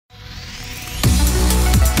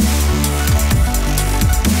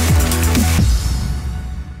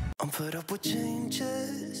put up with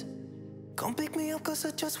changes. Come pick me up cause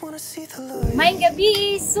I just wanna see the light. Maayong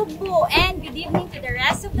gabi, Cebu, and good evening to the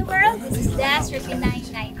rest of the world. This is Des for Pinay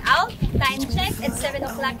Night Out. Time check, it's 7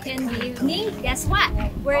 o'clock in the evening. Guess what?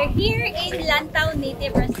 We're here in Lantaw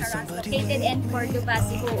Native Restaurant located in Argabio,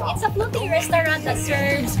 Cebu. It's a floating restaurant that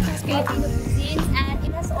serves Filipino cuisines, and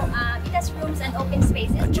it has rooms and open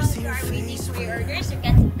spaces. While you are waiting for your orders, you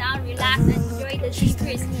can sit down, relax, and enjoy the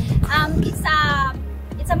seafood.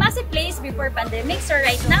 It's a massive place before pandemic, so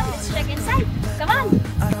right now, let's check inside. Come on!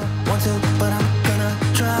 I don't want to, but I'm gonna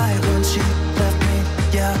try. When she left me,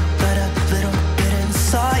 yeah, let a little bit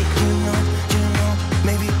inside. You know,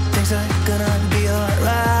 maybe things are gonna be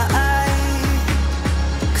alright.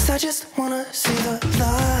 Cause I just wanna see the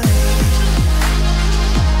light.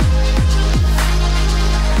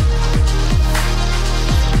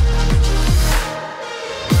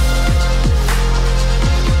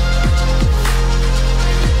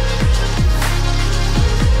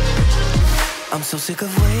 I'm so sick of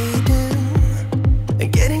waiting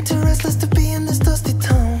and getting too restless to be in this dusty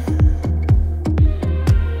town.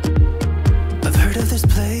 I've heard of this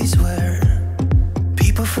place where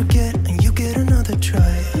people forget and you get another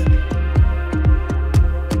try.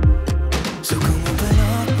 So come open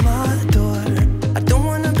up my door. I don't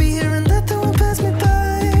wanna be here and let the world pass me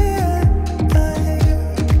by.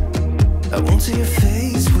 I won't see your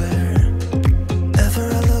face wherever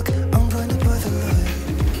I look. I'm blinded by the light.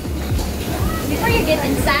 Before you get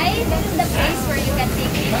inside, this is the place where you can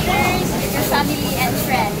take pictures with your family and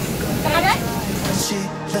friends. Come on! She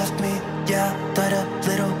left me, yeah, but a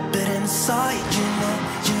little bit inside. You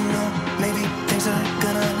know, maybe things are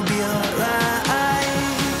gonna be alright.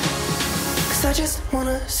 Cause I just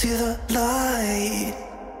wanna see the light.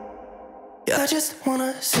 Yeah, I just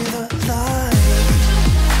wanna see the light.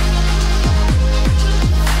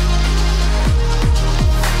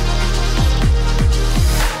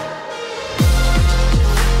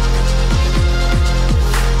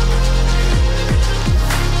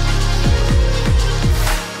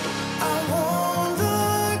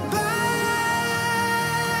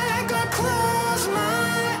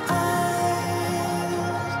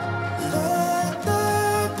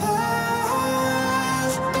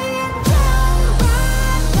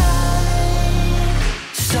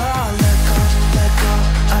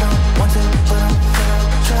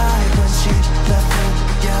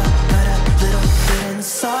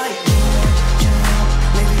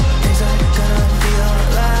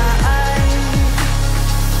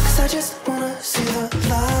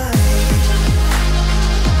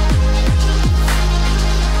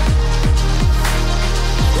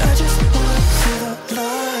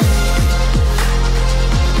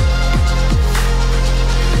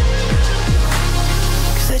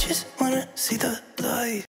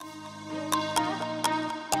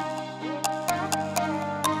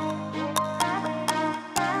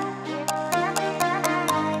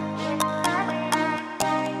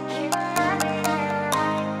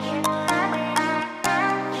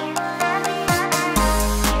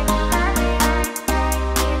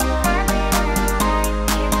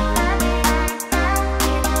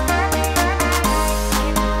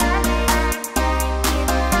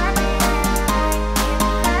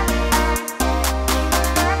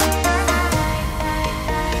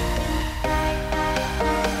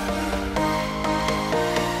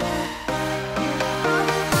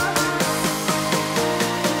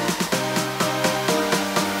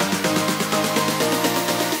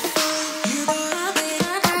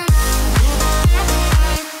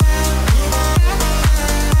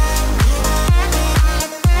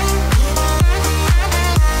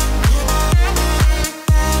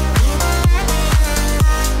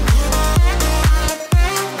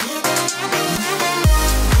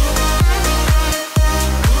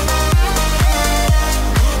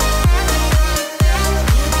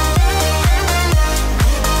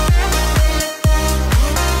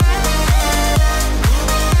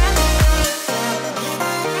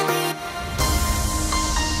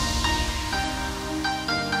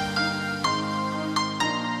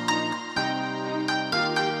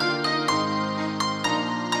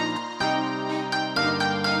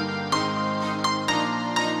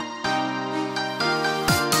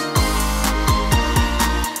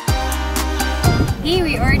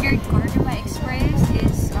 We ordered Cordoba Express.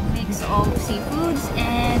 It's a mix of seafoods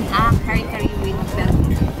and a kari-kari with bell.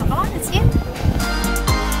 So come on, let's eat!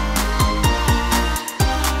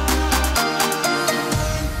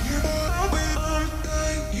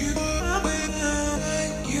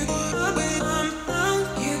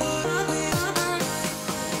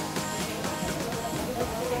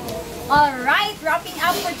 Alright, wrapping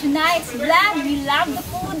up for tonight's vlog. We love the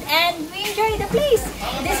food and we enjoy the place.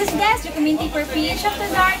 This is Des, your community for PH After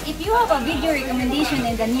Dark. If you have a video recommendation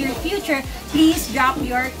in the near future, please drop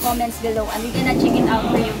your comments below and we're gonna check it out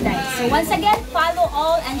for you guys. So once again, follow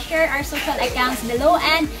all and share our social accounts below,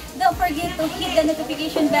 and don't forget to hit the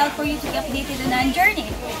notification bell for you to be updated on our journey.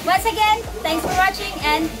 Once again, thanks for watching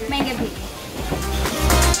and may gabi.